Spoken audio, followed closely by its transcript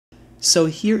So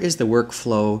here is the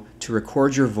workflow to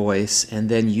record your voice and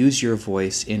then use your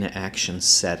voice in an action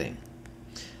setting.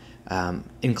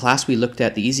 In class we looked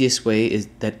at the easiest way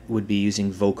that would be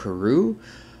using Vocaroo.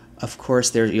 Of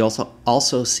course, you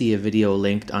also see a video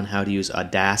linked on how to use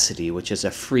Audacity, which is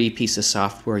a free piece of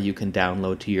software you can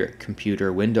download to your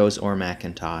computer, Windows or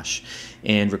Macintosh,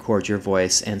 and record your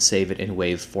voice and save it in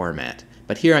WAV format.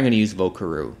 But here I'm going to use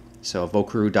Vocaroo. So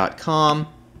Vocaroo.com.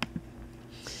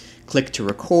 Click to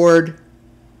record,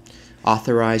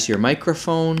 authorize your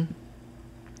microphone,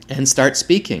 and start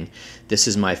speaking. This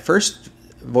is my first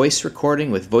voice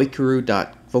recording with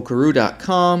Vocaroo.com.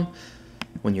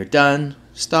 When you're done,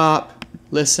 stop,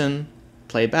 listen,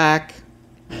 play back,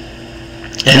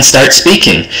 and start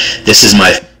speaking. This is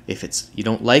my... If you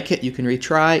don't like it, you can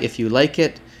retry. If you like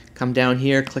it, come down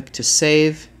here, click to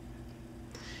save.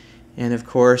 And of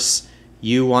course,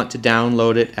 you want to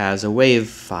download it as a WAV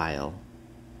file,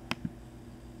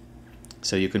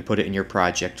 so you can put it in your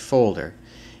project folder.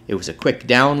 It was a quick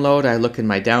download. I look in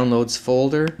my downloads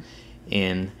folder,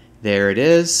 and there it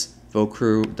is,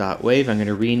 Vocaroo.wave. I'm going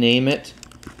to rename it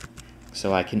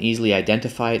so I can easily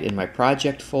identify it in my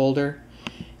project folder.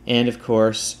 And of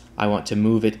course, I want to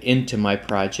move it into my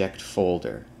project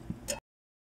folder.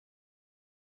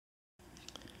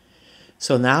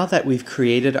 So now that we've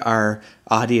created our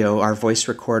audio, our voice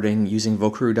recording using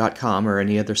Vocaroo.com or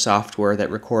any other software that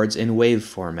records in WAV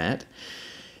format,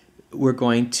 we're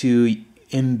going to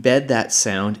embed that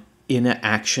sound in an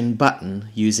action button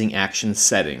using action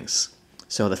settings.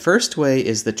 So the first way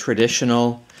is the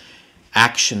traditional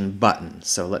action button.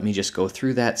 So let me just go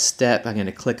through that step. I'm going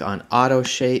to click on Auto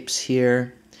Shapes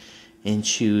here and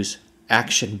choose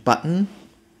Action Button.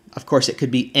 Of course, it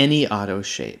could be any auto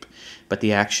shape, but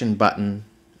the action button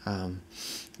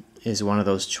is one of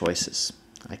those choices.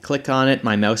 I click on it,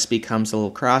 my mouse becomes a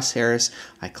little crosshairs.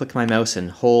 I click my mouse and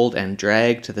hold and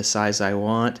drag to the size I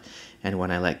want, and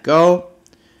when I let go,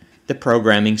 the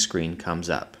programming screen comes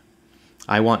up.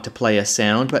 I want to play a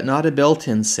sound, but not a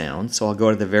built-in sound, so I'll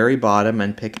go to the very bottom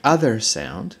and pick Other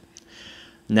Sound.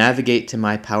 Navigate to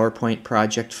my PowerPoint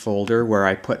project folder where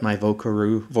I put my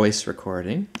Vocaroo voice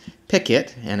recording. Pick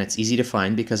it, and it's easy to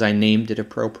find because I named it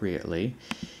appropriately,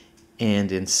 and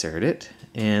insert it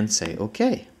and say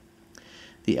OK.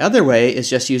 The other way is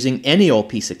just using any old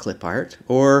piece of clip art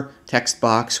or text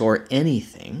box or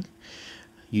anything.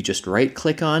 You just right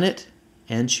click on it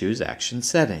and choose Action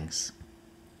Settings.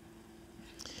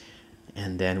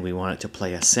 And then we want it to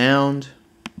play a sound.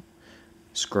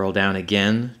 Scroll down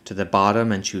again to the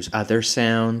bottom and choose Other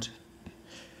Sound.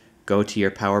 Go to your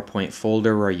PowerPoint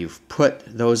folder where you've put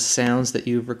those sounds that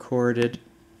you've recorded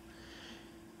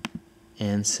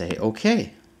and say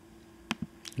OK.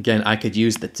 Again, I could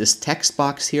use this text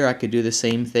box here. I could do the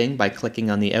same thing by clicking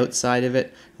on the outside of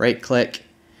it. Right click,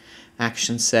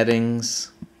 Action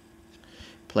Settings,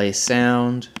 Play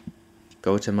Sound,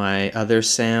 go to my Other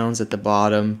Sounds at the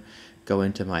bottom, go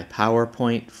into my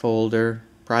PowerPoint folder,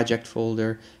 project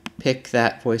folder, pick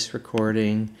that voice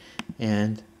recording,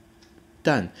 and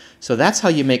done. So that's how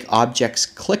you make objects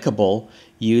clickable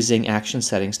using action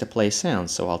settings to play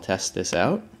sounds. So I'll test this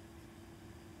out.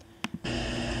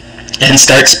 And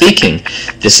start speaking.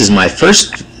 This is my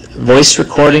first voice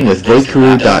recording with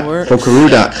Vocaroo.com.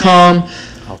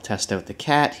 I'll test out the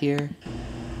cat here.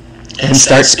 And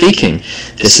start speaking.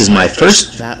 This is my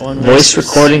first voice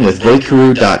recording with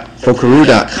Vocaroo.com.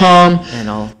 And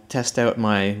I'll test out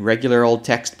my regular old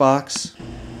text box.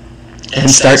 And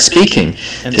start speaking.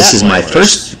 And this is my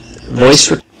first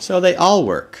voice recording. So they all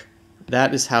work.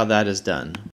 That is how that is done.